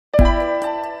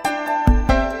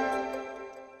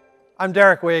I'm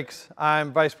Derek Weeks.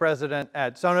 I'm Vice President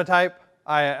at Sonatype.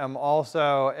 I am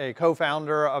also a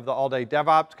co-founder of the All-Day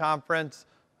DevOps Conference.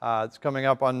 It's coming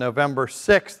up on November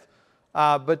 6th.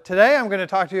 But today I'm going to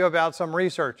talk to you about some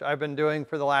research I've been doing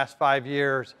for the last 5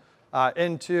 years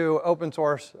into open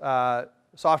source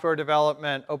software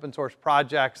development, open source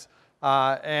projects,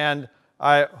 and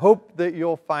I hope that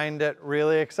you'll find it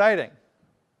really exciting.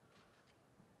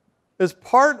 As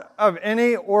part of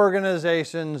any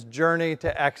organization's journey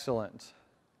to excellence,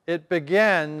 it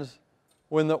begins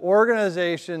when the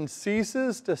organization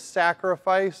ceases to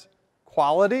sacrifice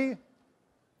quality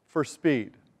for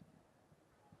speed.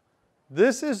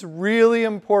 This is really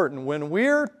important. When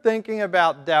we're thinking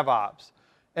about DevOps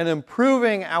and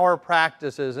improving our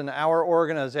practices in our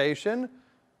organization,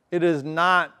 it is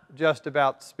not just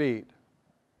about speed.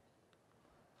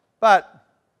 But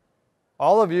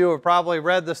all of you have probably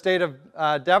read the State of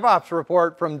DevOps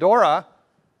report from Dora,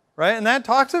 right? And that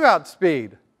talks about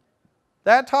speed.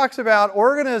 That talks about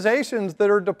organizations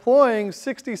that are deploying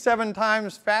 67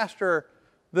 times faster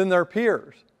than their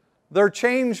peers. Their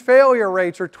change failure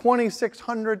rates are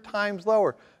 2,600 times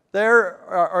lower.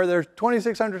 They're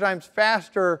 2,600 times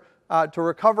faster to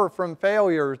recover from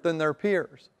failures than their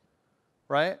peers,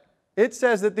 right? It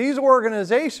says that these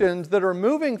organizations that are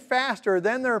moving faster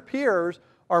than their peers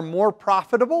are more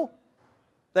profitable,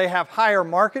 they have higher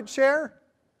market share,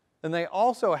 and they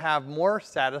also have more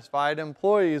satisfied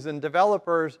employees and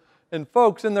developers and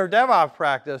folks in their DevOps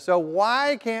practice. So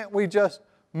why can't we just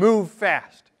move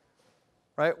fast?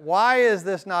 Right? Why is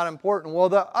this not important? Well,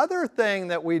 the other thing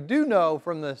that we do know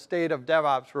from the State of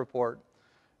DevOps report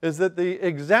is that the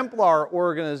exemplar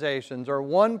organizations are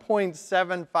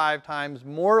 1.75 times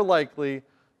more likely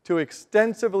to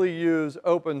extensively use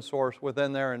open source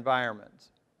within their environments.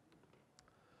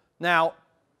 Now,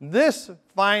 this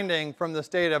finding from the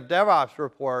State of DevOps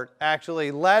report actually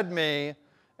led me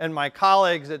and my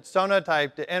colleagues at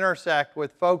Sonatype to intersect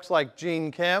with folks like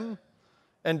Gene Kim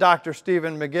and Dr.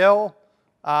 Stephen Magill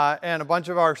and a bunch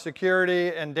of our security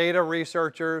and data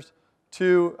researchers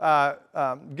to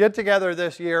get together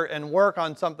this year and work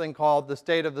on something called the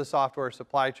State of the Software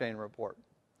Supply Chain Report.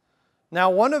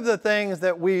 Now, one of the things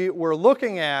that we were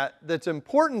looking at that's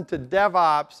important to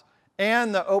DevOps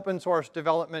and the open source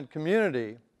development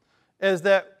community is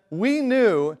that we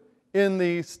knew in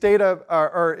the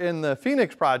in the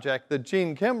Phoenix project that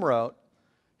Gene Kim wrote,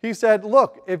 he said,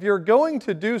 look, if you're going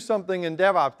to do something in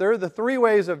DevOps, there are the 3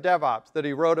 ways of DevOps that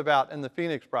he wrote about in the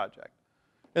Phoenix project.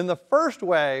 And the first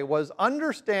way was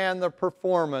understand the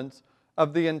performance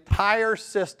of the entire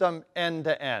system end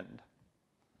to end.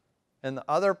 And the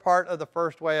other part of the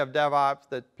first way of DevOps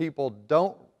that people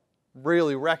don't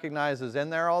really recognize is in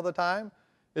there all the time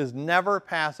is never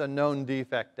pass a known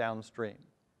defect downstream.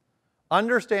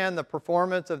 Understand the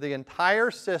performance of the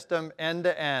entire system end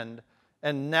to end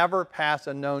and never pass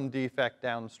a known defect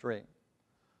downstream.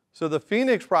 So the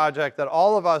Phoenix project that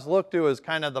all of us look to as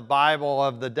kind of the Bible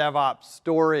of the DevOps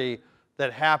story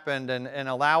that happened and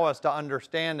allow us to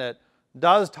understand it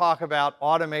does talk about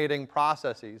automating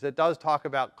processes. It does talk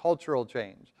about cultural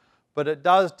change. But it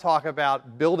does talk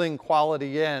about building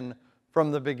quality in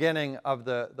from the beginning of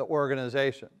the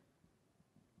organization.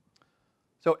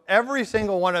 So every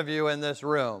single one of you in this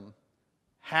room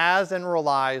has and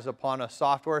relies upon a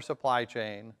software supply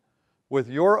chain with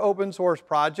your open source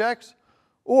projects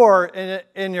or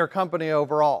in your company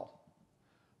overall.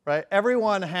 Right?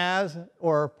 Everyone has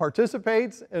or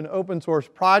participates in open source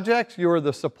projects. You are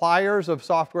the suppliers of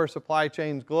software supply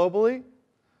chains globally.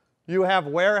 You have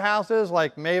warehouses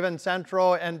like Maven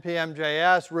Central,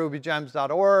 npm.js,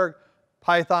 rubygems.org,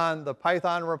 Python, the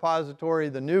Python repository,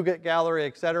 the NuGet gallery,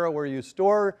 etc., where you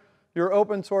store your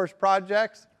open source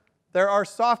projects. There are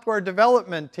software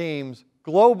development teams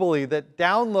globally that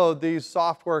download these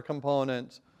software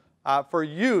components for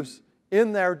use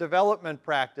in their development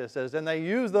practices, and they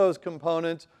use those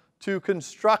components to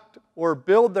construct or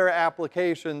build their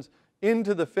applications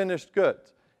into the finished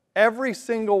goods. Every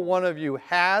single one of you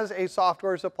has a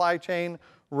software supply chain,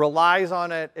 relies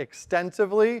on it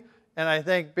extensively, and I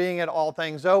think being at All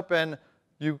Things Open,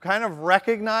 you kind of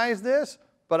recognize this,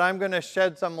 but I'm going to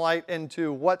shed some light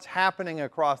into what's happening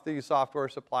across these software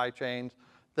supply chains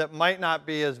that might not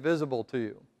be as visible to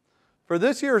you. For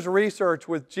this year's research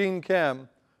with Gene Kim,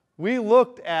 we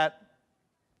looked at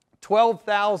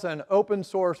 12,000 open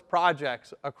source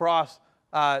projects across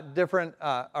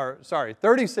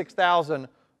 36,000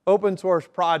 open source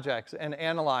projects and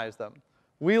analyzed them.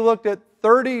 We looked at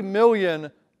 30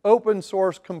 million open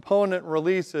source component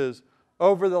releases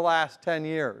over the last 10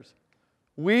 years.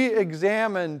 We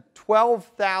examined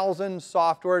 12,000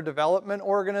 software development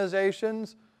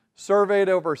organizations surveyed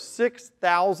over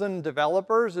 6,000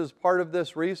 developers as part of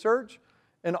this research,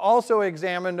 and also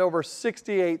examined over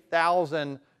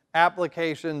 68,000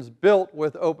 applications built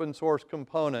with open source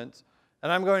components.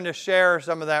 And I'm going to share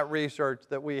some of that research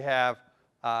that we have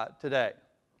today.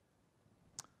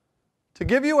 To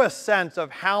give you a sense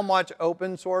of how much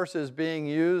open source is being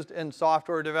used in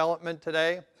software development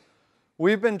today,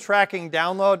 we've been tracking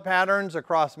download patterns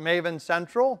across Maven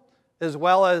Central as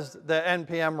well as the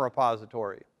NPM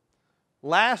repository.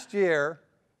 Last year,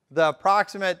 the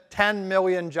approximate 10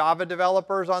 million Java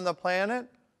developers on the planet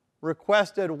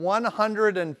requested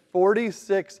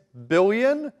 146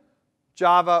 billion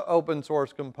Java open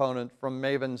source components from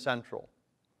Maven Central.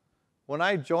 When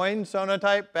I joined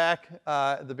Sonatype back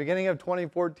at the beginning of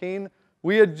 2014,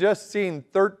 we had just seen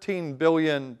 13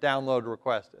 billion download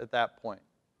requests at that point.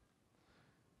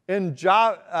 In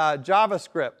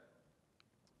JavaScript,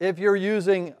 if you're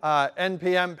using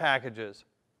NPM packages,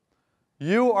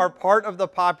 you are part of the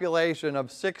population of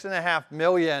 6.5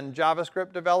 million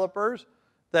JavaScript developers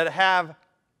that have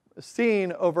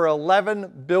seen over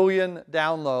 11 billion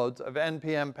downloads of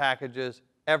NPM packages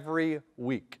every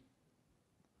week.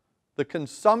 The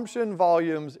consumption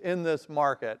volumes in this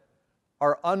market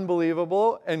are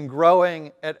unbelievable and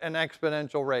growing at an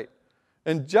exponential rate.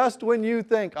 And just when you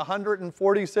think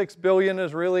 146 billion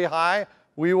is really high,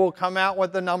 we will come out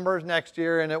with the numbers next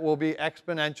year and it will be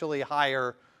exponentially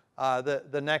higher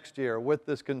the next year with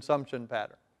this consumption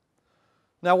pattern.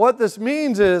 Now what this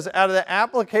means is out of the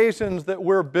applications that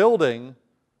we're building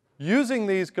using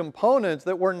these components,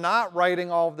 that we're not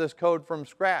writing all of this code from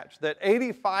scratch, that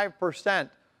 85%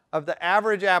 of the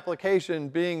average application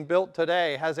being built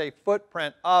today has a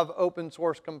footprint of open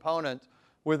source components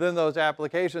within those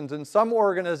applications. In some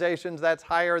organizations, that's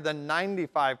higher than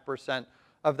 95%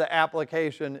 of the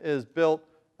application is built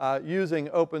using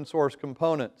open source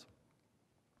components.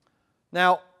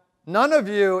 Now, none of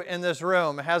you in this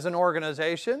room has an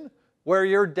organization where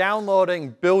you're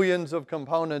downloading billions of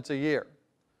components a year,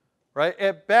 right?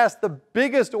 At best, the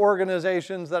biggest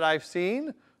organizations that I've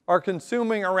seen are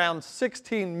consuming around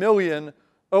 16 million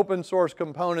open source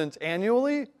components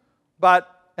annually, but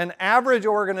an average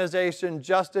organization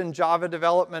just in Java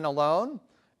development alone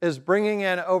is bringing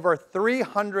in over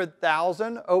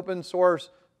 300,000 open source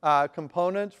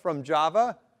components from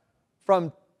Java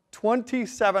from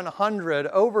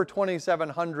over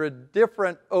 2,700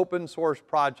 different open source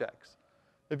projects.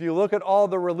 If you look at all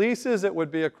the releases, it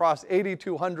would be across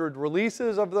 8,200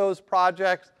 releases of those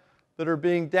projects that are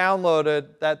being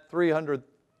downloaded that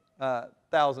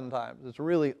 300,000 times. It's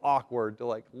really awkward to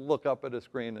like look up at a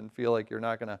screen and feel like you're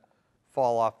not going to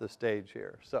fall off the stage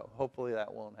here. So hopefully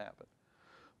that won't happen.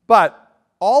 But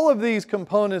all of these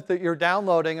components that you're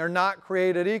downloading are not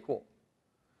created equal.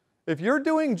 If you're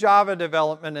doing Java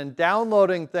development and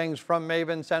downloading things from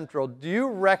Maven Central, do you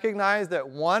recognize that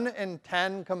 1 in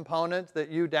 10 components that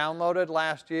you downloaded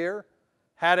last year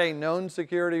had a known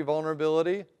security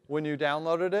vulnerability when you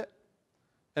downloaded it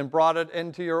and brought it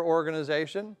into your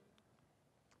organization?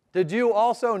 Did you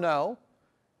also know,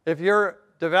 if you're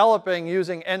developing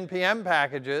using NPM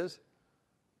packages,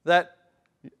 that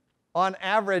on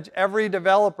average, every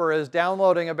developer is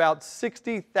downloading about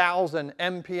 60,000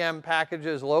 NPM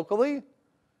packages locally?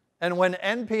 And when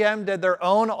NPM did their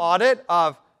own audit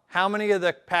of how many of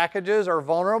the packages are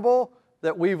vulnerable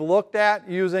that we've looked at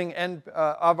using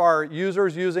of our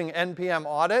users using NPM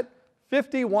audit,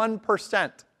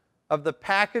 51% of the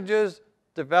packages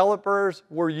developers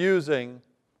were using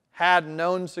had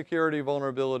known security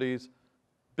vulnerabilities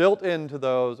built into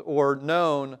those or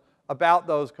known about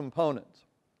those components.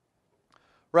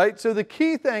 Right? So the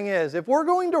key thing is, if we're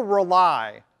going to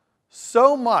rely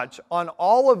so much on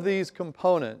all of these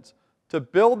components to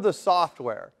build the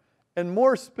software, and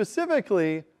more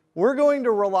specifically, we're going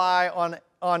to rely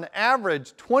on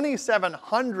average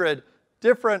 2,700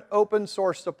 different open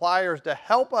source suppliers to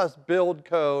help us build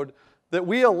code that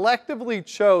we electively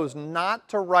chose not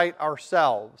to write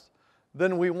ourselves,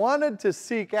 then we wanted to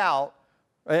seek out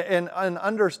and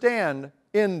understand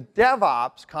in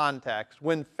DevOps context,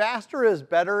 when faster is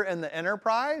better in the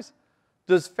enterprise,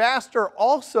 does faster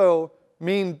also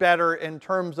mean better in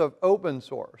terms of open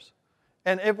source?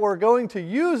 And if we're going to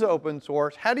use open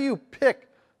source, how do you pick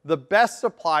the best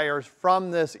suppliers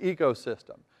from this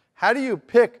ecosystem? How do you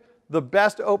pick the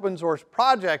best open source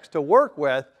projects to work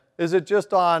with? Is it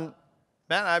just on,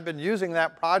 man, I've been using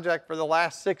that project for the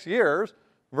last 6 years.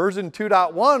 Version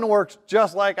 2.1 works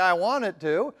just like I want it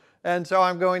to, and so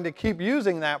I'm going to keep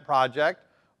using that project?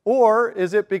 Or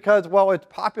is it because, well, it's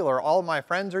popular, all of my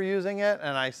friends are using it,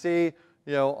 and I see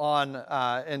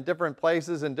in different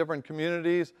places in different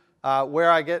communities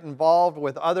where I get involved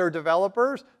with other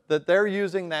developers, that they're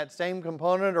using that same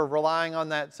component or relying on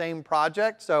that same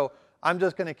project. So I'm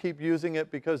just going to keep using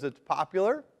it because it's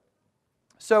popular.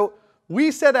 So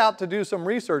we set out to do some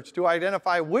research to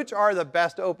identify which are the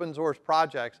best open source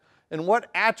projects and what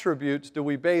attributes do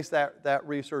we base that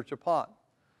research upon.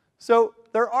 So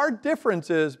there are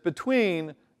differences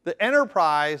between the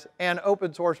enterprise and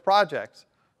open source projects.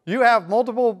 You have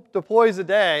multiple deploys a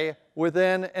day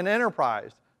within an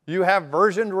enterprise. You have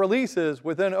versioned releases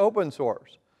within open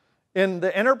source. In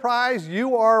the enterprise,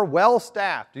 you are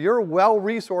well-staffed. You're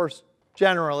well-resourced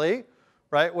generally,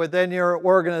 right, within your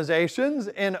organizations.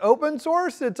 In open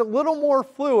source, it's a little more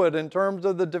fluid in terms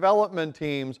of the development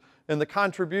teams and the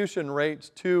contribution rates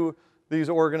to these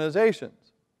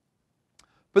organizations.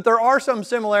 But there are some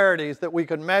similarities that we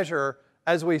could measure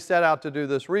as we set out to do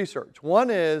this research. One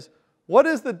is, what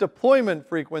is the deployment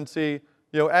frequency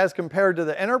as compared to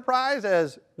the enterprise,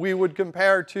 as we would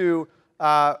compare to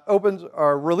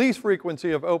release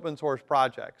frequency of open source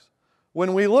projects?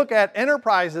 When we look at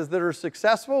enterprises that are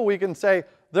successful, we can say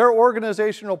their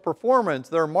organizational performance,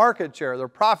 their market share, their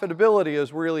profitability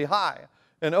is really high.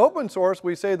 In open source,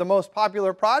 we say the most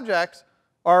popular projects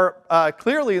are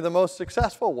clearly the most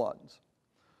successful ones.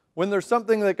 When there's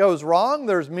something that goes wrong,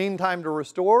 there's mean time to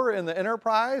restore in the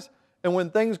enterprise. And when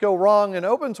things go wrong in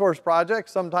open source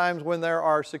projects, sometimes when there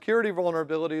are security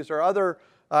vulnerabilities or other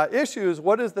issues,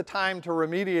 what is the time to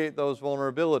remediate those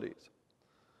vulnerabilities?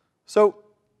 So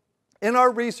in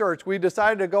our research, we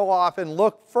decided to go off and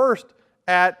look first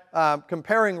at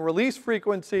comparing release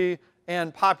frequency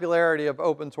and popularity of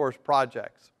open source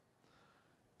projects.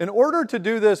 In order to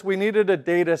do this, we needed a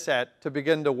data set to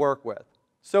begin to work with.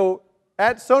 So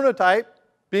at Sonatype,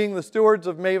 being the stewards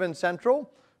of Maven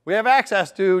Central, we have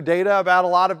access to data about a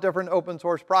lot of different open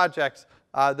source projects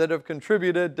that have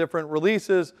contributed different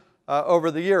releases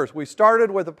over the years. We started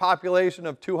with a population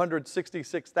of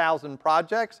 266,000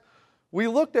 projects. We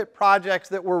looked at projects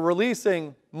that were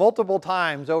releasing multiple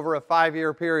times over a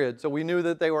 5-year period, so we knew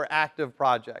that they were active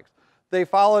projects. They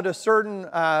followed a certain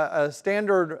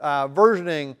standard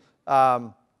versioning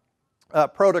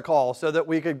protocol so that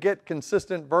we could get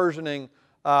consistent versioning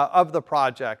of the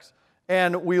projects.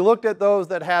 And we looked at those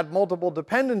that had multiple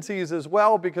dependencies as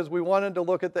well, because we wanted to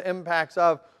look at the impacts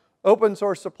of open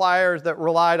source suppliers that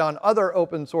relied on other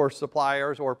open source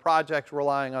suppliers or projects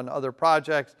relying on other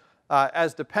projects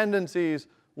as dependencies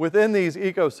within these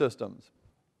ecosystems.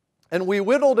 And we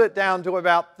whittled it down to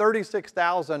about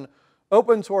 36,000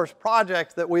 open source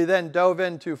projects that we then dove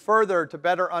into further to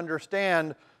better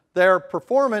understand their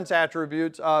performance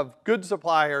attributes of good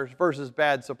suppliers versus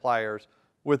bad suppliers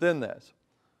within this.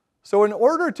 So in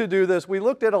order to do this, we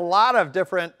looked at a lot of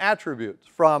different attributes,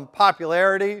 from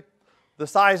popularity, the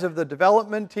size of the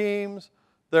development teams,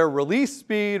 their release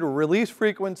speed or release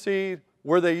frequency,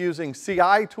 were they using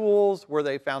CI tools, were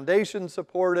they foundation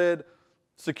supported,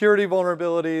 security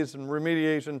vulnerabilities and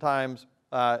remediation times,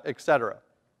 etc.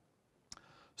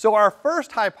 So our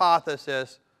first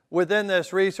hypothesis within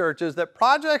this research is that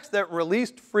projects that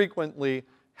released frequently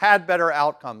had better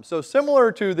outcomes. So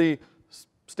similar to the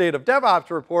State of DevOps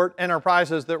report,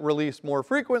 enterprises that release more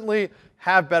frequently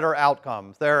have better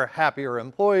outcomes. They're happier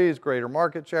employees, greater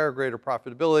market share, greater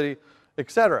profitability,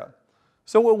 etc.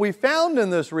 So what we found in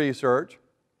this research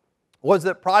was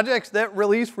that projects that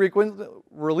release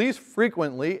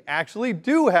frequently actually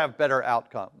do have better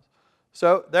outcomes.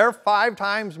 So they're 5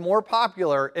 times more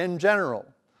popular in general.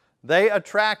 They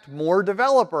attract more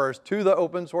developers to the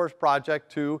open source project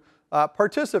to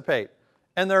participate.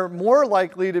 And they're more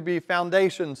likely to be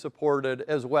foundation supported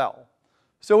as well.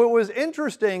 So it was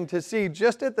interesting to see,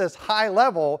 just at this high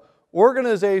level,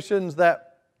 organizations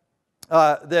that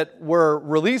were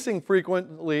releasing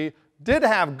frequently did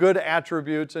have good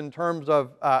attributes in terms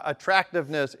of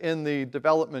attractiveness in the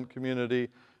development community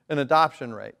and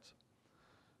adoption rates.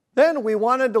 Then we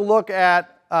wanted to look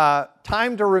at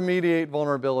time to remediate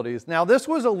vulnerabilities. Now this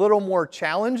was a little more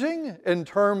challenging in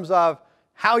terms of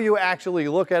how you actually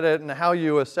look at it and how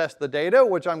you assess the data,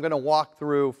 which I'm going to walk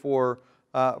through for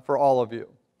all of you.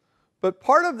 But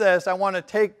part of this I want to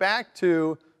take back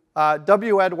to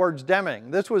W. Edwards Deming.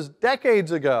 This was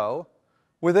decades ago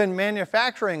within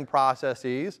manufacturing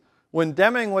processes when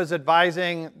Deming was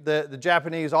advising the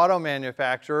Japanese auto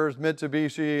manufacturers,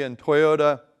 Mitsubishi and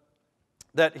Toyota,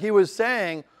 that he was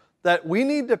saying that we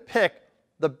need to pick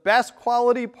the best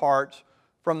quality parts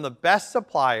from the best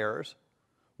suppliers.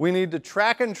 We need to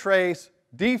track and trace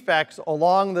defects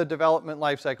along the development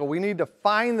lifecycle. We need to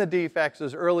find the defects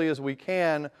as early as we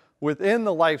can within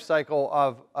the lifecycle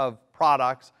of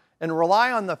products and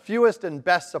rely on the fewest and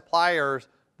best suppliers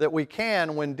that we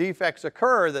can when defects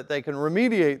occur that they can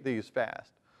remediate these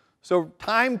fast. So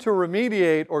time to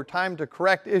remediate or time to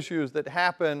correct issues that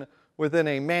happen within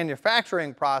a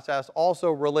manufacturing process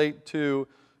also relate to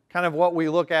kind of what we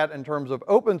look at in terms of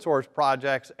open source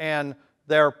projects and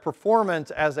their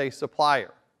performance as a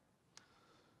supplier.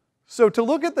 So to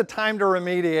look at the time to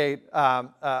remediate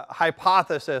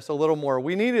hypothesis a little more,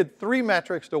 we needed 3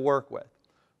 metrics to work with.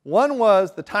 One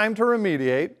was the time to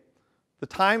remediate,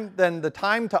 then the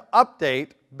time to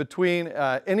update between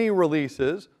any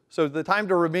releases, so the time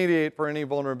to remediate for any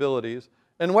vulnerabilities,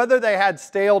 and whether they had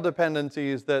stale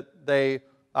dependencies that they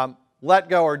let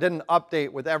go or didn't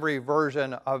update with every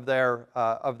version of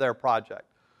their project.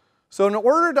 So in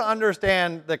order to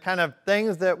understand the kind of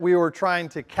things that we were trying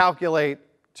to calculate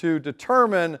to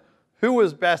determine who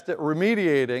was best at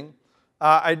remediating,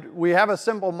 we have a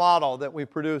simple model that we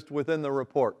produced within the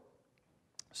report.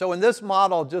 So in this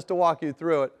model, just to walk you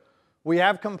through it, we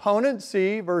have component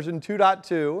C version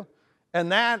 2.2, and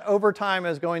that over time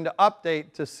is going to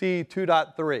update to C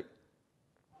 2.3.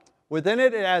 Within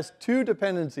it, it has 2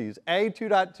 dependencies, A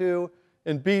 2.2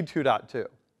 and B 2.2.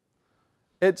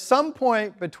 At some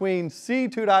point between C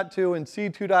 2.2 and C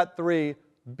 2.3,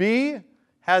 B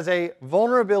has a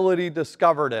vulnerability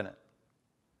discovered in it.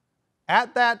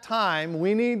 At that time,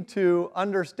 we need to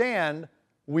understand,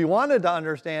 we wanted to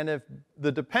understand if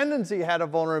the dependency had a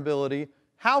vulnerability,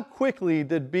 how quickly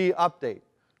did B update?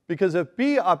 Because if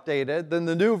B updated, then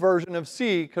the new version of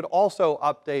C could also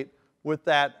update with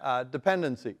that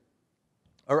dependency,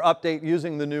 or update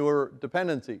using the newer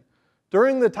dependency.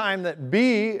 During the time that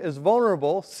B is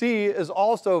vulnerable, C is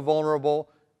also vulnerable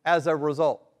as a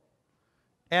result.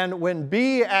 And when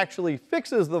B actually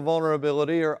fixes the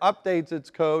vulnerability or updates its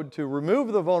code to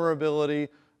remove the vulnerability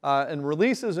and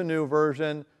releases a new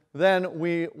version, then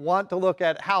we want to look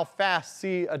at how fast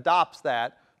C adopts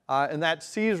that, and that's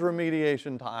C's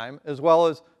remediation time, as well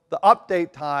as the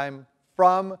update time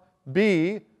from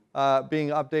B being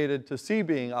updated to C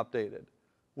being updated.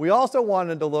 We also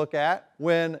wanted to look at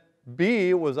when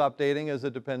B was updating as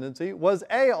a dependency, was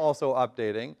A also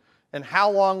updating, and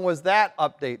how long was that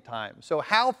update time? So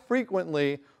how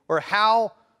frequently or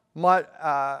how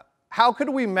could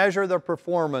we measure the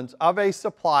performance of a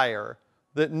supplier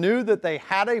that knew that they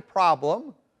had a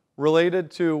problem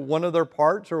related to one of their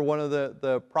parts or one of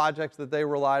the projects that they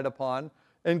relied upon,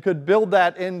 and could build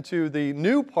that into the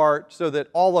new part so that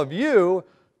all of you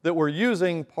that were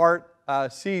using part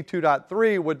C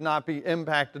 2.3 would not be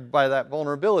impacted by that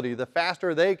vulnerability. The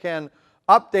faster they can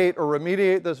update or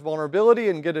remediate this vulnerability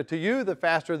and get it to you, the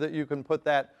faster that you can put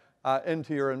that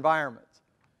into your environments.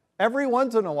 Every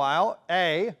once in a while,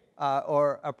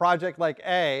 or a project like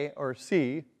A, or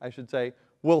C, I should say,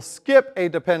 will skip a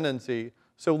dependency,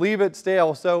 so leave it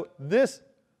stale. So this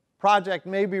project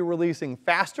may be releasing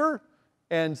faster,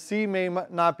 and C may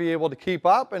not be able to keep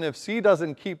up. And if C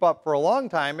doesn't keep up for a long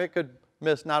time, it could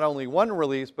miss not only 1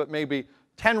 release, but maybe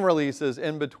 10 releases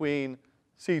in between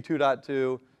C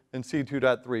 2.2 and C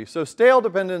 2.3. So stale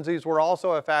dependencies were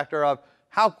also a factor of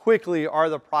how quickly are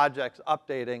the projects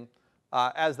updating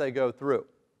as they go through.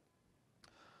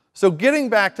 So getting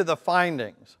back to the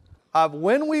findings of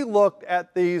when we looked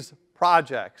at these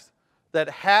projects that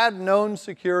had known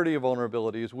security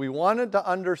vulnerabilities, we wanted to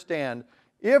understand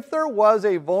if there was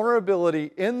a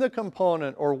vulnerability in the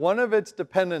component or one of its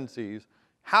dependencies,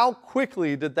 how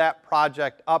quickly did that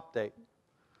project update?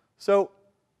 So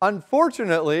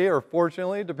unfortunately, or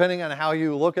fortunately, depending on how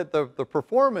you look at the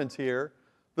performance here,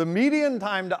 the median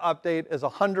time to update is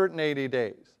 180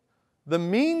 days. The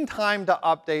mean time to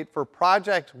update for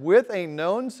projects with a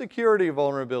known security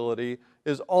vulnerability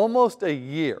is almost a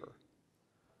year.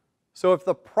 So if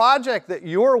the project that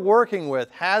you're working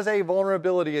with has a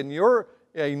vulnerability and you're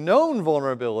a known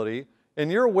vulnerability,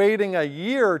 and you're waiting a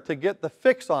year to get the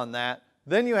fix on that,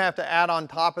 then you have to add on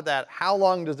top of that, how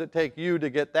long does it take you to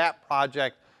get that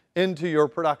project into your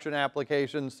production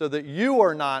application so that you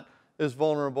are not as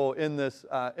vulnerable in this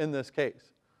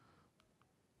case.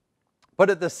 But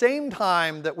at the same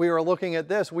time that we were looking at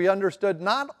this, we understood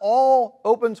not all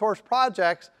open source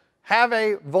projects have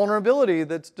a vulnerability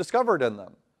that's discovered in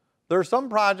them. There are some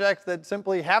projects that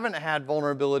simply haven't had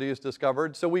vulnerabilities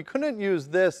discovered, so we couldn't use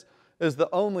this as the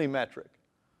only metric.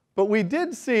 But we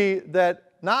did see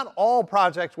that not all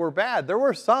projects were bad. There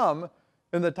were some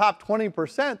in the top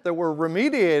 20% that were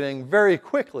remediating very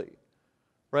quickly,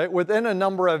 right, within a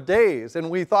number of days. And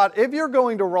we thought, if you're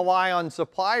going to rely on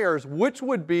suppliers, which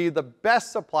would be the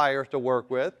best suppliers to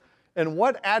work with, and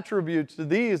what attributes do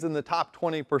these in the top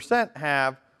 20%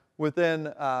 have within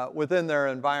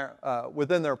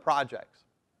their projects?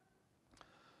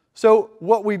 So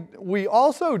what we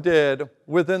also did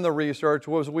within the research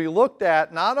was we looked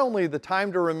at not only the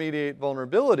time to remediate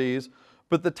vulnerabilities,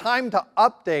 but the time to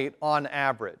update on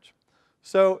average.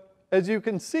 So as you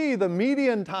can see, the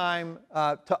median time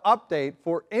to update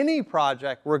for any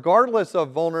project, regardless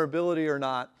of vulnerability or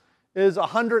not, is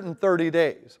 130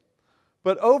 days.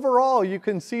 But overall, you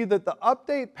can see that the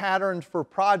update patterns for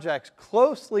projects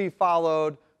closely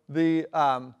followed the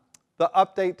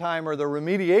update time or the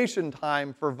remediation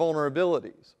time for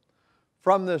vulnerabilities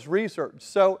from this research.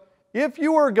 So if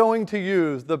you are going to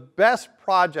use the best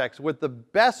projects with the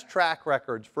best track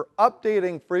records for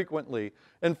updating frequently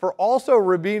and for also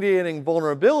remediating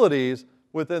vulnerabilities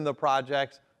within the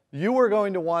projects, you are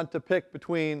going to want to pick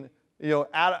between,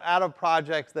 out of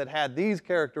projects that had these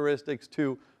characteristics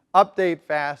to update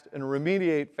fast and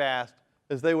remediate fast,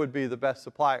 as they would be the best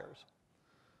suppliers.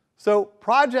 So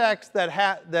projects that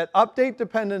update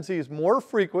dependencies more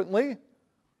frequently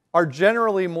are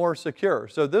generally more secure.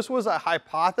 So this was a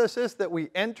hypothesis that we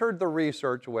entered the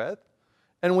research with,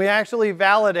 and we actually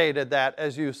validated that,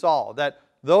 as you saw, that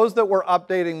those that were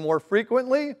updating more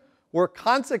frequently were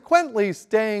consequently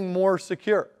staying more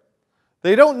secure.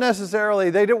 They weren't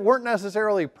necessarily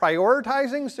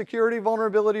prioritizing security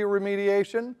vulnerability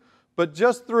remediation, but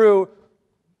just through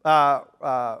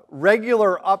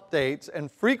regular updates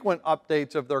and frequent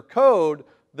updates of their code,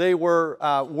 they were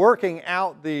working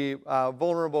out the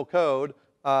vulnerable code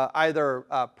either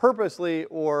purposely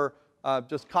or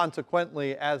just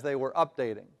consequently as they were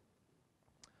updating.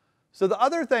 So the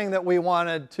other thing that we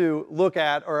wanted to look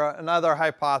at, or another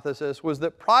hypothesis, was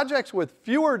that projects with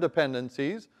fewer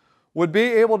dependencies would be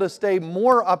able to stay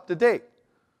more up to date.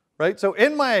 Right? So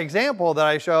in my example that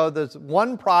I showed, there's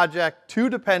one project, 2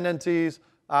 dependencies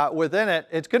within it.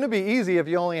 It's going to be easy if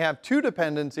you only have 2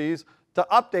 dependencies to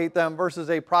update them versus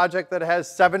a project that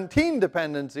has 17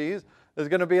 dependencies. It's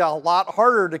going to be a lot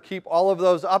harder to keep all of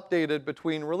those updated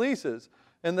between releases.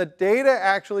 And the data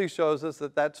actually shows us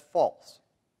that that's false.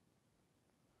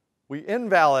 We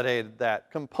invalidated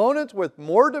that. Components with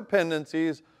more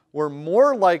dependencies were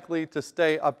more likely to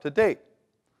stay up to date.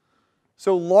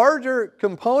 So larger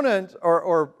components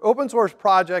or open source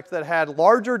projects that had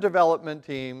larger development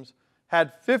teams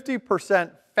had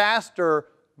 50% faster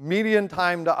median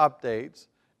time to updates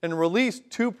and released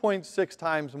 2.6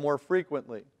 times more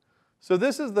frequently. So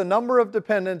this is the number of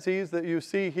dependencies that you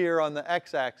see here on the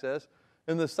x-axis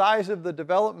and the size of the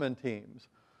development teams.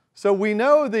 So we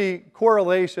know the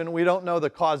correlation, we don't know the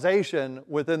causation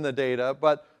within the data,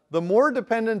 but the more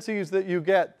dependencies that you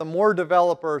get, the more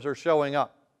developers are showing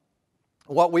up.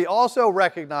 What we also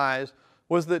recognized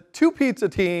was that 2 pizza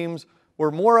teams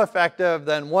were more effective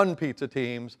than 1 pizza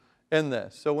teams in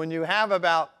this. So when you have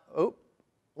about,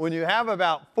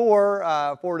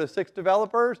 4 to 6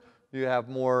 developers, you have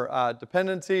more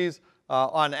dependencies.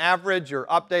 On average, you're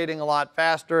updating a lot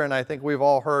faster, and I think we've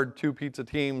all heard 2 pizza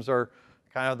teams are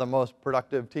kind of the most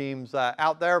productive teams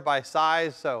out there by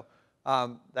size. So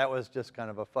that was just kind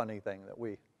of a funny thing that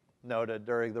we noted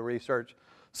during the research.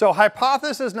 So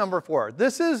hypothesis number 4.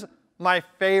 This is my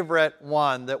favorite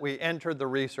one that we entered the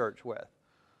research with.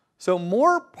 So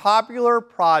more popular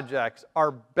projects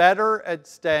are better at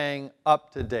staying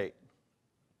up to date.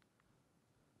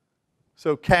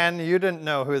 So Ken, you didn't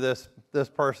know who this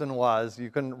person was. You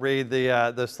couldn't read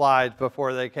the slides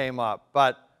before they came up.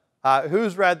 But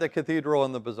who's read The Cathedral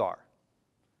and the Bazaar?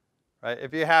 Right?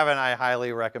 If you haven't, I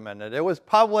highly recommend it. It was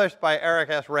published by Eric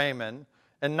S. Raymond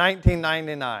in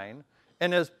 1999.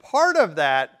 And as part of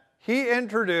that, he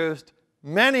introduced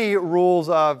many rules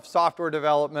of software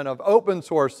development, of open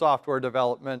source software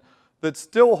development, that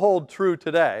still hold true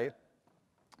today.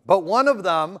 But one of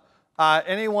them,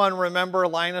 anyone remember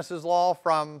Linus's Law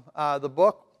from the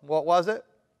book? What was it?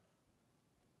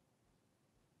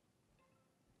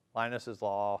 Linus's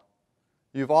Law.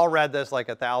 You've all read this like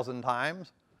 1,000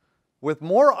 times. With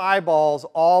more eyeballs,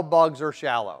 all bugs are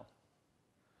shallow.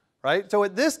 Right? So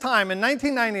at this time, in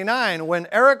 1999, when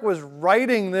Eric was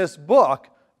writing this book,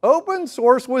 open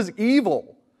source was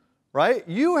evil. Right?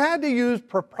 You had to use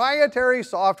proprietary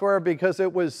software because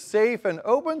it was safe, and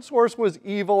open source was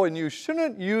evil, and you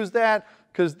shouldn't use that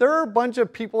because there are a bunch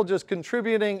of people just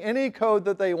contributing any code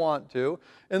that they want to.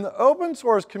 And the open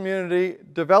source community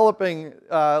developing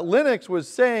Linux was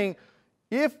saying,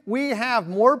 if we have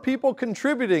more people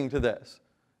contributing to this,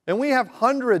 and we have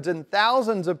hundreds and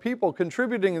thousands of people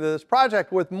contributing to this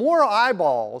project with more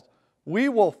eyeballs, we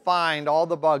will find all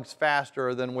the bugs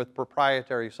faster than with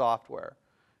proprietary software.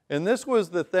 And this was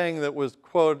the thing that was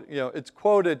it's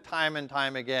quoted time and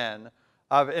time again.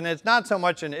 And it's not so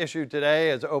much an issue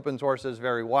today as open source is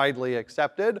very widely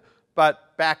accepted.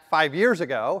 But back 5 years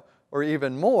ago, or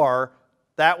even more,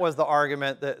 that was the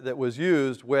argument that was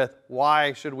used with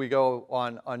why should we go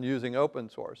on using open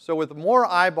source. So with more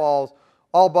eyeballs,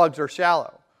 all bugs are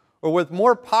shallow. Or with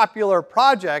more popular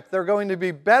projects, they're going to be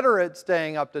better at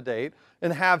staying up to date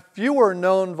and have fewer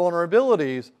known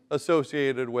vulnerabilities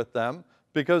associated with them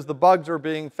because the bugs are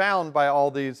being found by all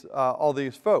these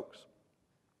folks.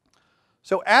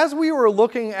 So as we were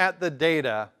looking at the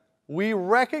data, we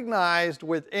recognized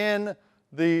within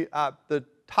the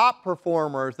top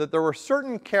performers that there were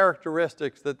certain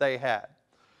characteristics that they had.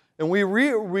 And we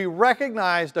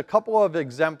recognized a couple of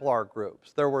exemplar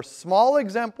groups. There were small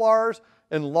exemplars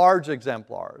and large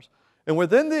exemplars. And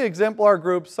within the exemplar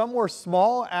group, some were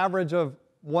small, average of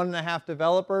 1.5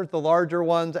 developers. The larger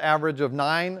ones, average of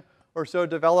 9 or so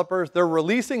developers. They're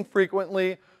releasing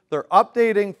frequently. They're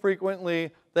updating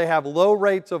frequently. They have low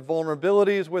rates of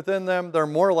vulnerabilities within them. They're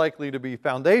more likely to be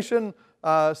foundation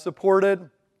supported.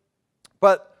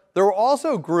 But there were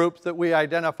also groups that we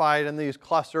identified in these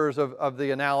clusters of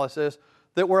the analysis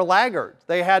that were laggards.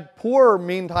 They had poor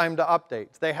mean time to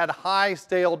updates. They had high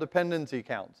stale dependency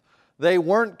counts. They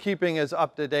weren't keeping as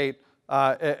up to date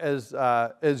as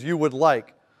you would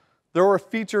like. There were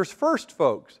features first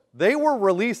folks. They were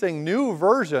releasing new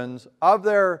versions of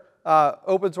their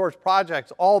open source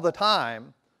projects all the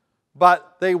time,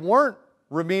 but they weren't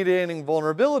remediating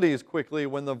vulnerabilities quickly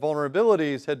when the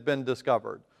vulnerabilities had been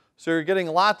discovered. So you're getting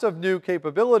lots of new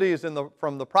capabilities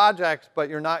from the projects, but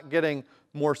you're not getting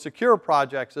more secure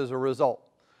projects as a result.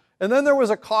 And then there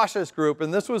was a cautious group,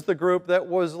 and this was the group that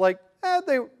was like,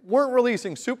 they weren't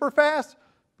releasing super fast,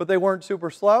 but they weren't super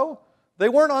slow. They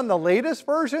weren't on the latest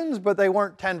versions, but they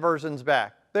weren't 10 versions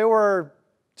back. They were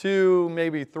 2,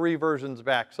 maybe 3 versions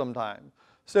back sometimes.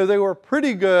 So they were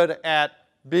pretty good at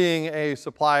being a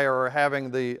supplier or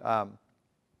having the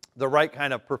right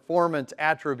kind of performance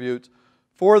attributes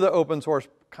for the open source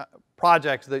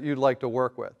projects that you'd like to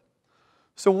work with.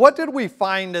 So what did we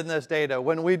find in this data?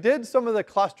 When we did some of the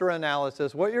cluster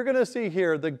analysis, what you're going to see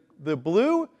here, the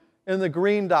blue and the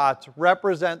green dots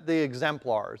represent the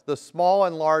exemplars, the small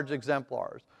and large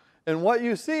exemplars. And what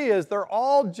you see is they're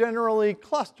all generally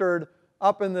clustered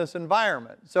up in this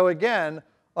environment. So again,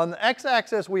 on the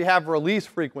x-axis, we have release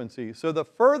frequency. So the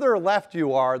further left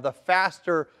you are, the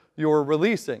faster you're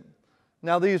releasing.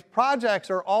 Now these projects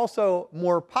are also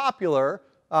more popular.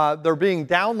 They're being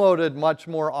downloaded much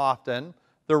more often.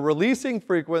 They're releasing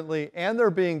frequently, and they're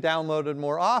being downloaded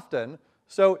more often.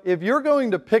 So if you're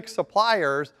going to pick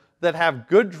suppliers that have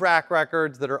good track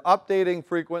records, that are updating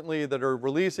frequently, that are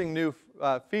releasing new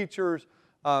features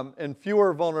and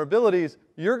fewer vulnerabilities,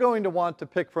 you're going to want to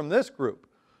pick from this group.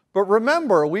 But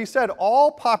remember, we said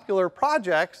all popular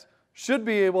projects should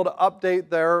be able to update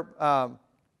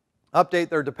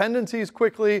their dependencies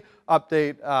quickly,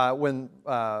 update when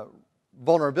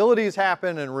vulnerabilities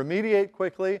happen, and remediate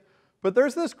quickly. But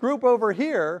there's this group over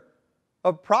here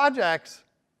of projects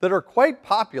that are quite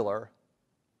popular,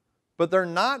 but they're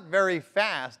not very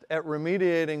fast at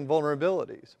remediating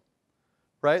vulnerabilities,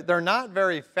 right? They're not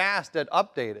very fast at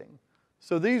updating.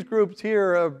 So these groups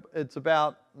here, it's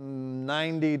about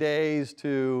 90 days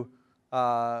to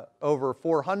over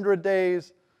 400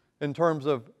 days in terms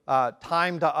of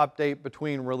time to update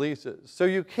between releases. So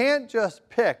you can't just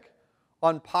pick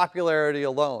on popularity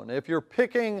alone. If you're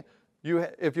picking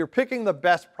the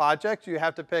best projects, you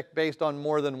have to pick based on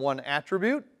more than one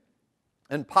attribute.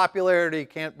 And popularity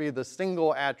can't be the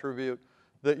single attribute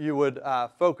that you would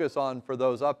focus on for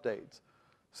those updates.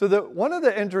 So one of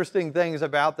the interesting things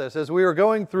about this, as we were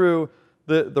going through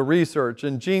the research,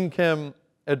 and Gene Kim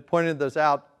had pointed this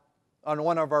out on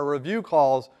one of our review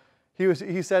calls,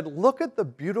 he said, look at the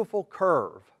beautiful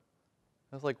curve.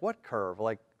 I was like, what curve?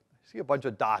 Like, I see a bunch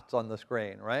of dots on the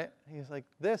screen, right? He's like,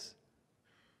 this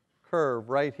curve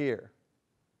right here,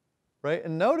 right?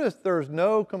 And notice there's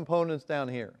no components down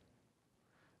here.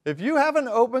 If you have an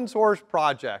open source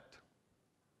project,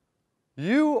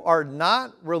 you are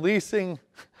not releasing,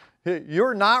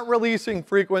 you're not releasing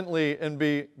frequently and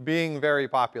being very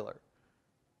popular,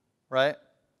 right?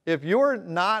 If you're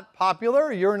not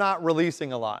popular, you're not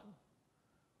releasing a lot,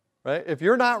 right? If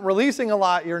you're not releasing a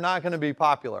lot, you're not going to be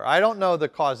popular. I don't know the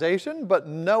causation, but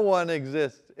no one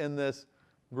exists in this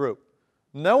group.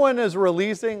 No one is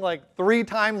releasing like 3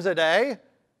 times a day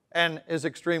and is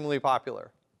extremely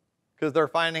popular because they're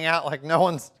finding out like no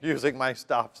one's using my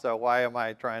stuff, so why am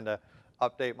I trying to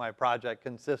update my project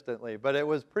consistently? But it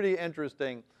was pretty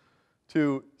interesting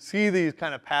to see these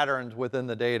kind of patterns within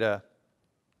the data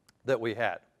that we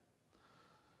had.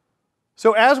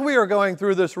 So as we are going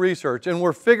through this research and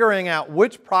we're figuring out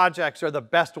which projects are the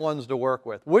best ones to work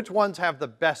with, which ones have the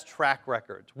best track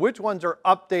records, which ones are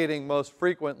updating most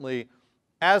frequently,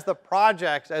 as the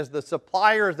projects, as the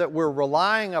suppliers that we're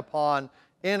relying upon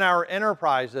in our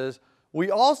enterprises, we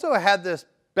also had this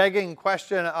begging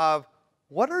question of,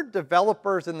 what are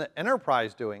developers in the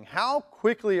enterprise doing? How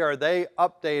quickly are they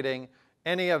updating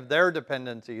any of their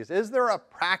dependencies? Is there a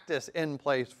practice in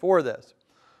place for this?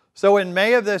 So in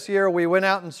May of this year, we went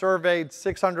out and surveyed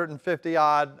 650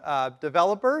 odd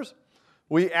developers.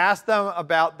 We asked them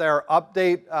about their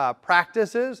update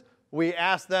practices. We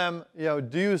asked them, do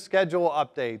you schedule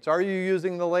updates? Are you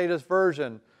using the latest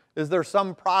version? Is there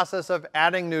some process of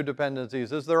adding new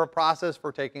dependencies? Is there a process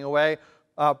for taking away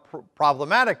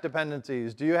problematic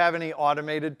dependencies? Do you have any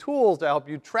automated tools to help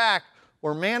you track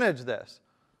or manage this?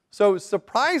 So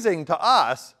surprising to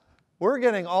us, we're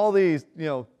getting all these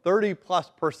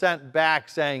 30+% back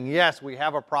saying, yes, we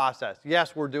have a process.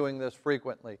 Yes, we're doing this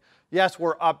frequently. Yes,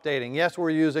 we're updating. Yes,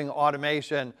 we're using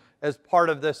automation as part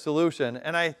of this solution.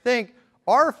 And I think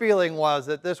our feeling was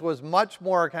that this was much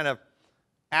more kind of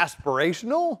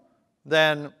aspirational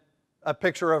than a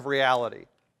picture of reality.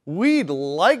 We'd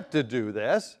like to do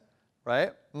this,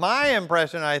 right? My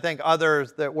impression, I think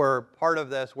others that were part of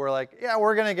this were like, yeah,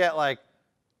 we're going to get like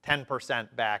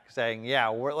 10% back saying, yeah,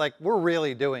 we're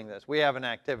really doing this. We have an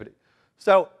activity.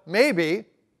 So maybe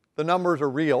the numbers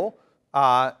are real,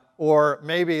 or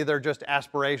maybe they're just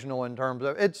aspirational in terms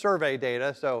of, it's survey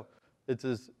data, so it's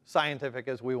as scientific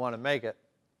as we want to make it.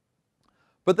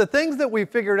 But the things that we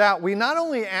figured out, we not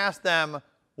only asked them,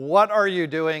 what are you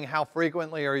doing? How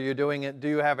frequently are you doing it? Do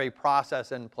you have a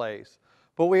process in place?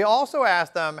 But we also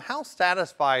asked them, how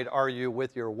satisfied are you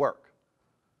with your work,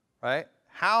 right?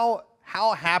 How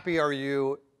happy are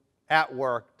you at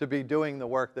work to be doing the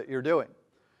work that you're doing?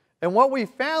 And what we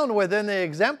found within the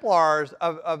exemplars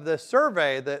of this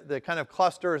survey, the kind of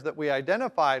clusters that we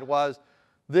identified, was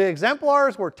the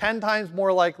exemplars were 10 times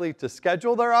more likely to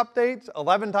schedule their updates,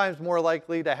 11 times more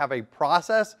likely to have a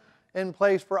process in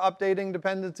place for updating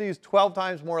dependencies, 12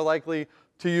 times more likely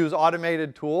to use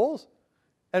automated tools.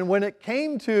 And when it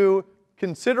came to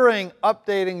considering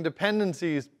updating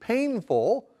dependencies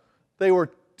painful, they were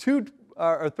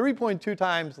 3.2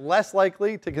 times less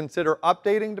likely to consider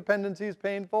updating dependencies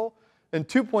painful, and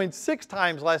 2.6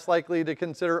 times less likely to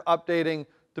consider updating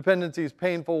dependencies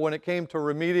painful when it came to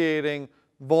remediating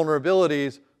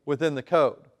vulnerabilities within the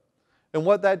code. And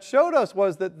what that showed us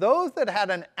was that those that had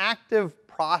an active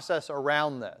process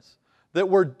around this, that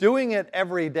were doing it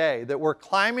every day, that were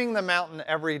climbing the mountain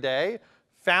every day,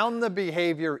 found the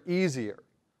behavior easier.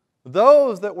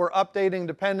 Those that were updating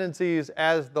dependencies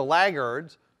as the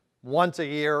laggards, once a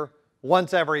year,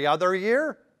 once every other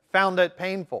year, found it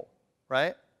painful,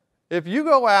 right? If you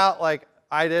go out like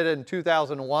I did in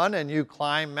 2001 and you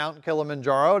climb Mount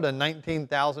Kilimanjaro to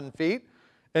 19,000 feet,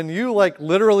 and you like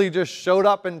literally just showed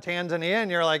up in Tanzania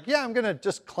and you're like, yeah, I'm gonna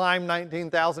just climb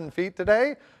 19,000 feet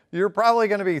today, you're probably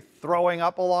gonna be throwing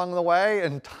up along the way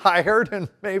and tired and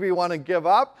maybe wanna give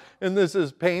up, and this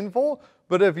is painful.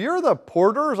 But if you're the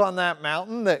porters on that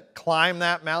mountain that climb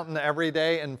that mountain every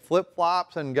day in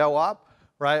flip-flops and go up,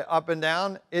 right, up and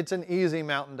down, it's an easy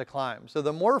mountain to climb. So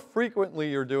the more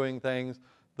frequently you're doing things,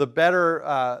 the better,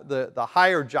 the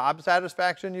higher job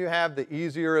satisfaction you have, the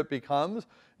easier it becomes.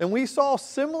 And we saw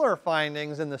similar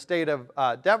findings in the State of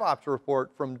DevOps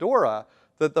report from DORA,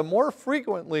 that the more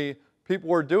frequently people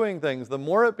were doing things, the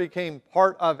more it became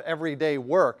part of everyday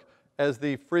work as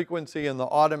the frequency and the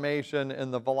automation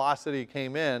and the velocity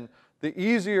came in, the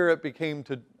easier it became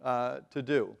to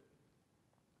do.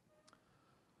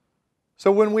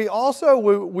 So when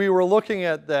we were looking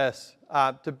at this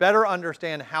to better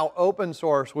understand how open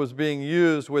source was being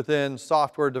used within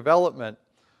software development,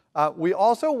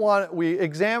 we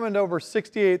examined over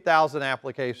 68,000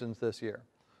 applications this year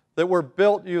that were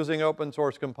built using open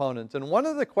source components. And one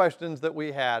of the questions that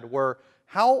we had were,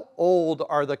 how old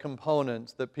are the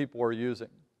components that people are using?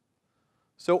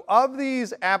 So of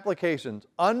these applications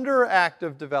under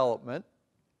active development,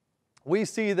 we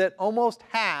see that almost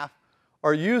half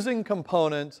are using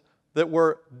components that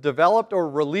were developed or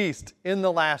released in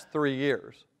the last 3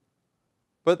 years.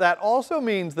 But that also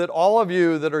means that all of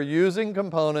you that are using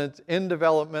components in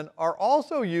development are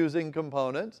also using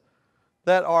components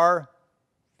that are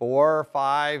 4,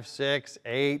 5, 6,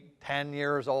 8, 10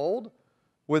 years old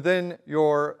within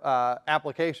your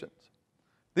applications.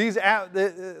 These,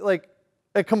 like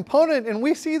a component, and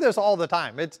we see this all the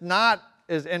time. It's not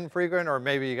as infrequent, or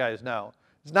maybe you guys know,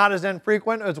 it's not as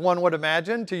infrequent as one would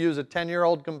imagine to use a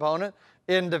 10-year-old component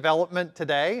in development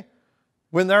today.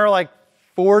 When there are like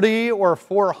 40 or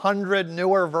 400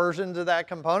 newer versions of that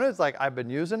component. It's like, I've been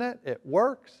using it, it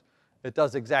works, it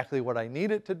does exactly what I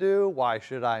need it to do, why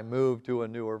should I move to a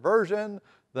newer version?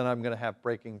 Then I'm going to have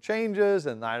breaking changes,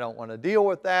 and I don't want to deal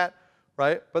with that,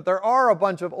 right? But there are a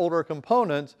bunch of older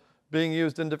components being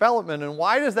used in development, and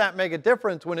why does that make a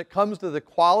difference when it comes to the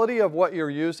quality of what you're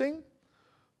using?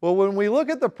 Well, when we look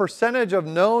at the percentage of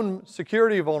known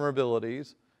security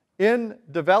vulnerabilities in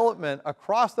development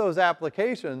across those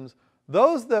applications,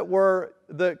 those that were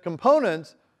the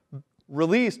components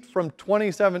released from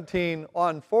 2017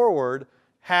 on forward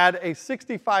had a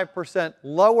 65%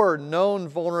 lower known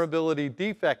vulnerability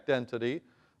defect density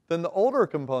than the older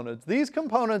components. These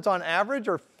components on average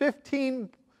are 15%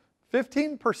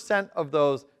 of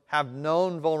those have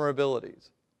known vulnerabilities.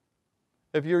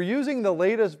 If you're using the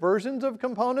latest versions of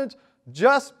components,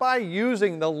 just by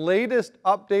using the latest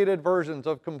updated versions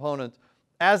of components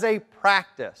as a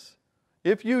practice,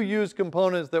 if you use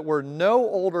components that were no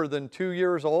older than 2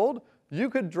 years old, you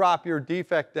could drop your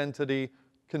defect density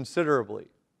considerably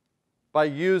by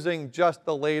using just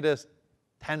the latest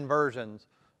 10 versions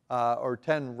or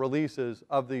 10 releases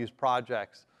of these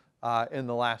projects in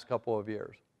the last couple of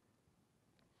years.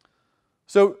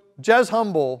 So Jez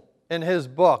Humble, in his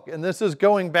book, and this is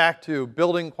going back to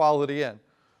building quality in.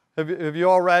 Have you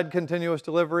all read Continuous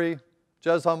Delivery?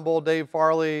 Jez Humble, Dave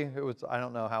Farley, it was, I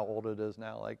don't know how old it is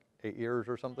now, like 8 years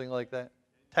or something like that?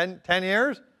 10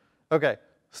 years? Okay,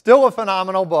 still a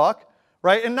phenomenal book,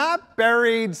 right? And not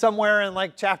buried somewhere in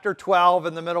like chapter 12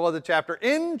 in the middle of the chapter.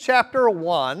 In chapter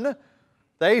 1,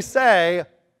 they say,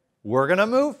 we're going to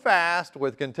move fast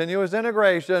with continuous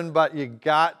integration, but you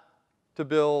got to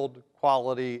build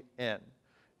quality in.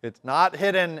 It's not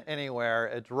hidden anywhere.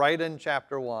 It's right in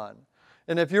chapter 1.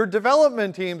 And if you're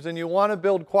development teams and you want to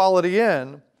build quality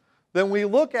in, then we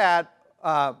look at,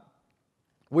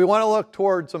 we want to look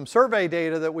toward some survey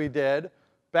data that we did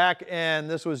back in,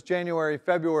 this was January,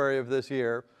 February of this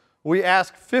year. We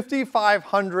asked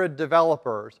 5,500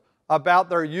 developers about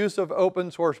their use of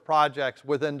open source projects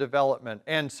within development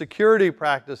and security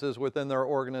practices within their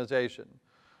organization.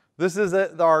 This is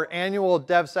our annual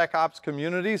DevSecOps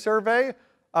community survey.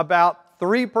 About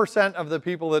 3% of the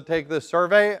people that take this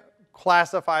survey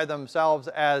classify themselves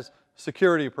as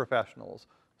security professionals.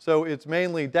 So it's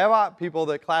mainly DevOps people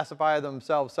that classify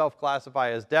themselves,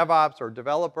 self-classify as DevOps or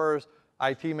developers,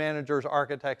 IT managers,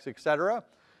 architects, etc.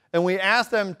 And we ask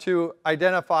them to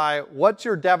identify what's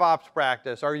your DevOps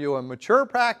practice. Are you a mature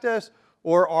practice,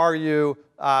 or are you,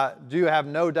 do you have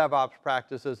no DevOps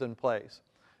practices in place?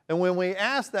 And when we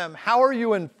ask them, how are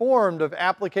you informed of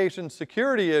application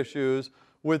security issues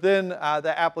within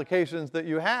the applications that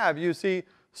you have, you see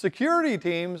security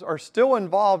teams are still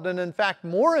involved, and in fact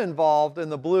more involved in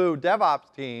the blue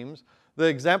DevOps teams, the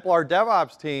Exemplar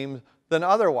DevOps teams, than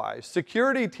otherwise.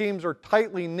 Security teams are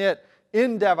tightly knit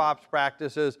in DevOps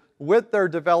practices with their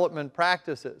development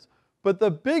practices. But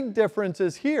the big difference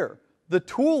is here. The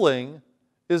tooling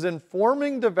is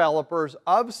informing developers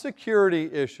of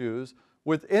security issues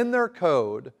within their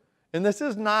code, and this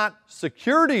is not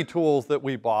security tools that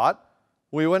we bought.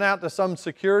 We went out to some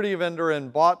security vendor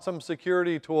and bought some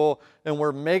security tool, and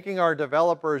we're making our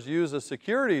developers use a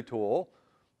security tool.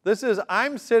 This is,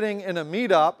 I'm sitting in a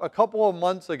meetup a couple of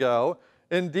months ago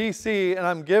in DC, and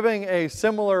I'm giving a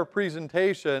similar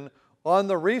presentation on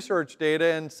the research data,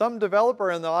 and some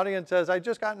developer in the audience says, I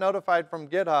just got notified from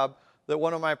GitHub that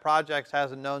one of my projects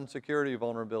has a known security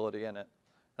vulnerability in it.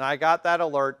 And I got that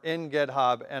alert in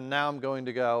GitHub, and now I'm going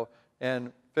to go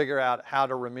and figure out how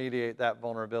to remediate that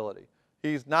vulnerability.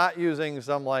 He's not using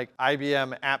some like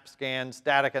IBM AppScan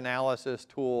static analysis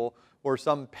tool or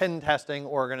some pen testing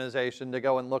organization to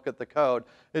go and look at the code.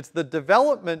 It's the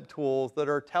development tools that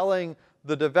are telling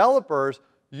the developers,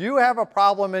 you have a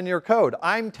problem in your code.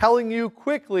 I'm telling you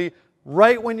quickly,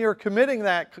 right when you're committing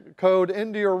that code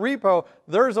into your repo,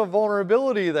 there's a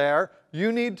vulnerability there.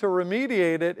 You need to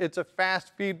remediate it. It's a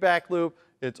fast feedback loop.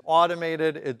 It's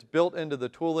automated. It's built into the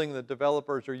tooling that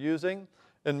developers are using,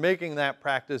 and making that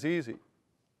practice easy.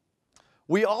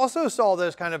 We also saw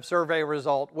this kind of survey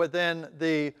result within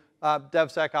the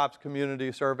DevSecOps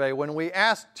community survey when we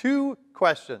asked 2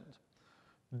 questions.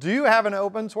 Do you have an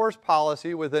open source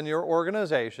policy within your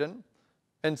organization?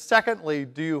 And secondly,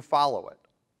 do you follow it?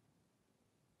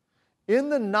 In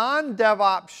the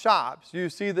non-DevOps shops, you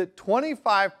see that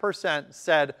 25%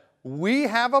 said, we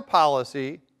have a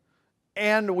policy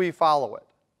and we follow it.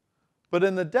 But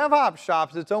in the DevOps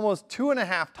shops, it's almost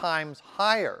 2.5 times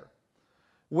higher.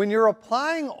 When you're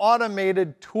applying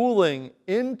automated tooling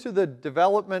into the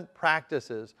development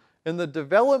practices, and the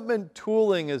development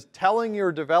tooling is telling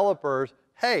your developers,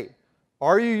 hey,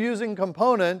 are you using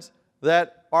components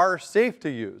that are safe to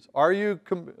use? Are you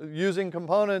using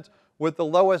components with the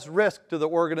lowest risk to the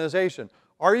organization?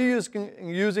 Are you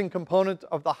using components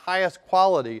of the highest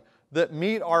quality that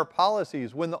meet our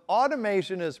policies? When the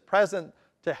automation is present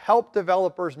to help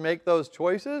developers make those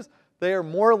choices, they are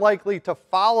more likely to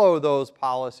follow those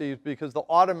policies because the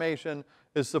automation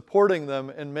is supporting them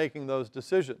in making those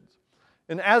decisions.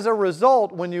 And as a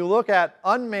result, when you look at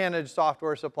unmanaged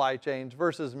software supply chains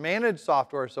versus managed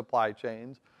software supply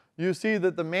chains, you see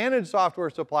that the managed software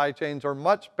supply chains are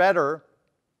much better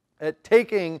at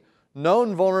taking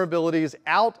known vulnerabilities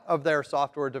out of their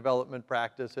software development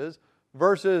practices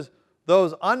versus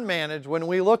those unmanaged. When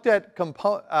we looked at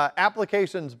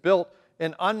applications built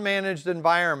in unmanaged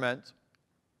environments,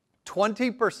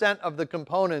 20% of the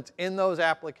components in those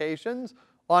applications,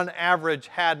 on average,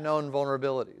 had known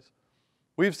vulnerabilities.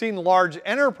 We've seen large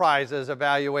enterprises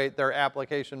evaluate their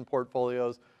application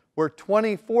portfolios where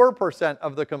 24%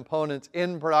 of the components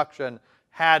in production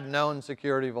had known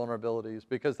security vulnerabilities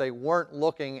because they weren't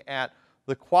looking at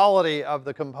the quality of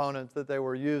the components that they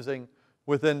were using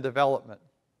within development.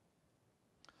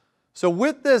 So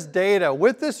with this data,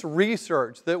 with this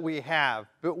research that we have,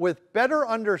 but with better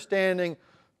understanding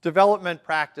development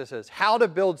practices, how to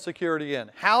build security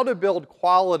in, how to build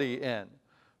quality in,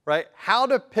 right? How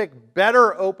to pick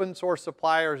better open source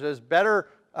suppliers as better,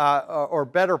 or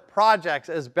better projects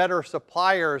as better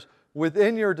suppliers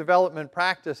within your development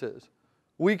practices.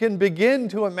 We can begin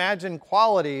to imagine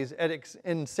qualities at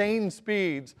insane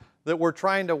speeds that we're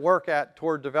trying to work at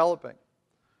toward developing,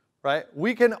 right?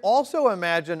 We can also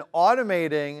imagine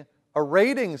automating a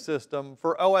rating system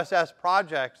for OSS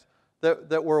projects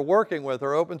that we're working with,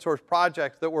 or open source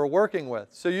projects that we're working with.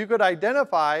 So you could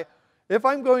identify, if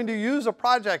I'm going to use a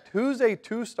project, who's a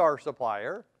 2-star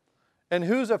supplier and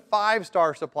who's a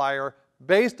 5-star supplier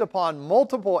based upon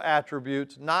multiple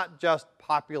attributes, not just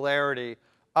popularity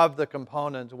of the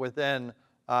components within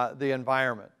the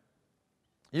environment.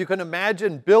 You can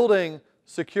imagine building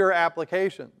secure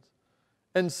applications.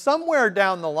 And somewhere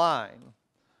down the line,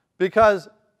 because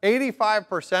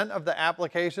 85% of the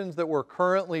applications that we're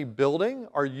currently building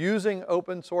are using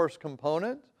open source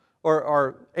components,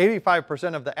 or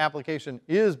 85% of the application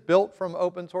is built from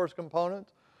open source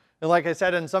components. And like I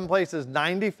said, in some places,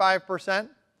 95%.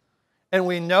 And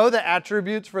we know the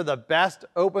attributes for the best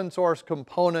open source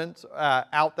components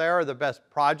out there, or the best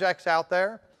projects out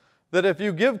there, that if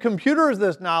you give computers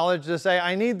this knowledge to say,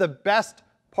 I need the best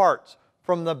parts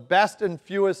from the best and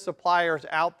fewest suppliers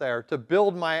out there to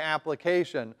build my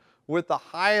application with the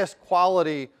highest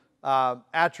quality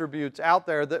attributes out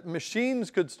there, that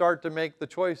machines could start to make the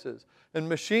choices. And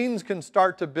machines can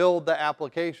start to build the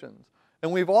applications.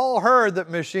 And we've all heard that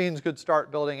machines could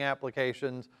start building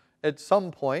applications at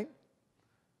some point,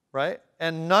 right?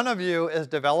 And none of you as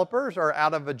developers are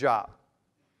out of a job.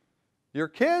 Your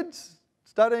kids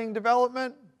studying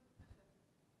development?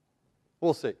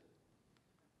 We'll see.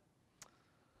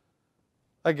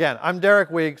 Again, I'm Derek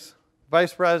Weeks,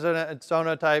 Vice President at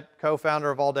Sonatype,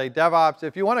 co-founder of All Day DevOps.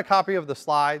 If you want a copy of the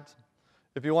slides,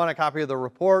 if you want a copy of the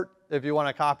report, if you want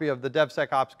a copy of the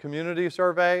DevSecOps community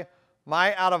survey,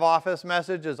 my out-of-office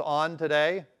message is on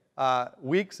today,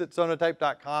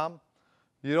 weeks@sonatype.com.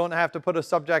 You don't have to put a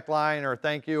subject line or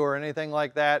thank you or anything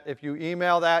like that. If you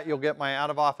email that, you'll get my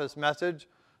out-of-office message.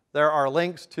 There are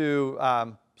links to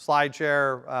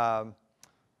SlideShare,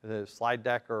 slide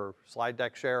deck or slide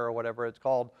deck share or whatever it's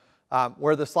called,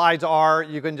 where the slides are.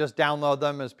 You can just download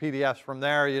them as PDFs from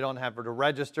there. You don't have to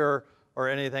register or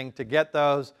anything to get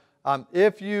those.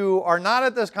 If you are not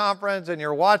at this conference and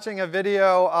you're watching a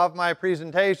video of my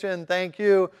presentation, thank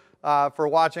you for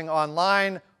watching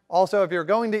online. Also, if you're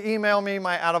going to email me,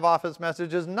 my out-of-office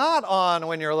message is not on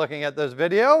when you're looking at this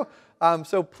video.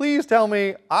 So please tell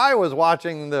me I was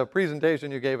watching the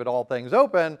presentation you gave at All Things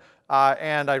Open,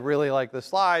 and I really like the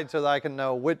slide so that I can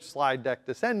know which slide deck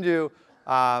to send you,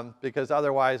 because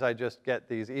otherwise I just get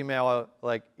these emails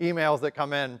that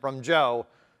come in from Joe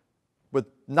with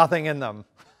nothing in them.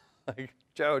 Like,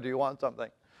 Joe, do you want something?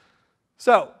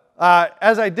 So,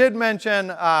 as I did mention,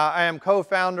 I am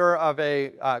co-founder of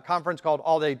a conference called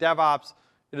All Day DevOps.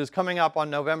 It is coming up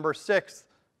on November 6th.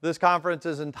 This conference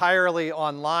is entirely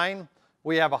online.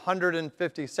 We have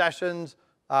 150 sessions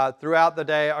throughout the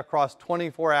day across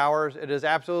 24 hours. It is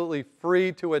absolutely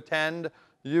free to attend.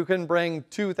 You can bring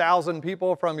 2,000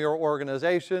 people from your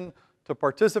organization to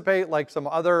participate like some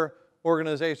other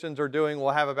organizations are doing. We'll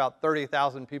have about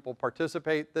 30,000 people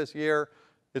participate this year.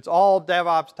 It's all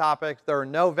DevOps topics. There are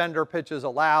no vendor pitches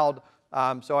allowed.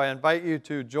 So I invite you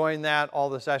to join that. All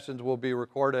the sessions will be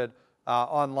recorded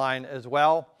online as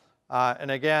well.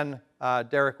 And again,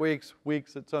 Derek Weeks,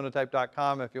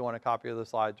 weeks@sonatype.com if you want a copy of the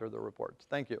slides or the reports.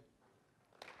 Thank you.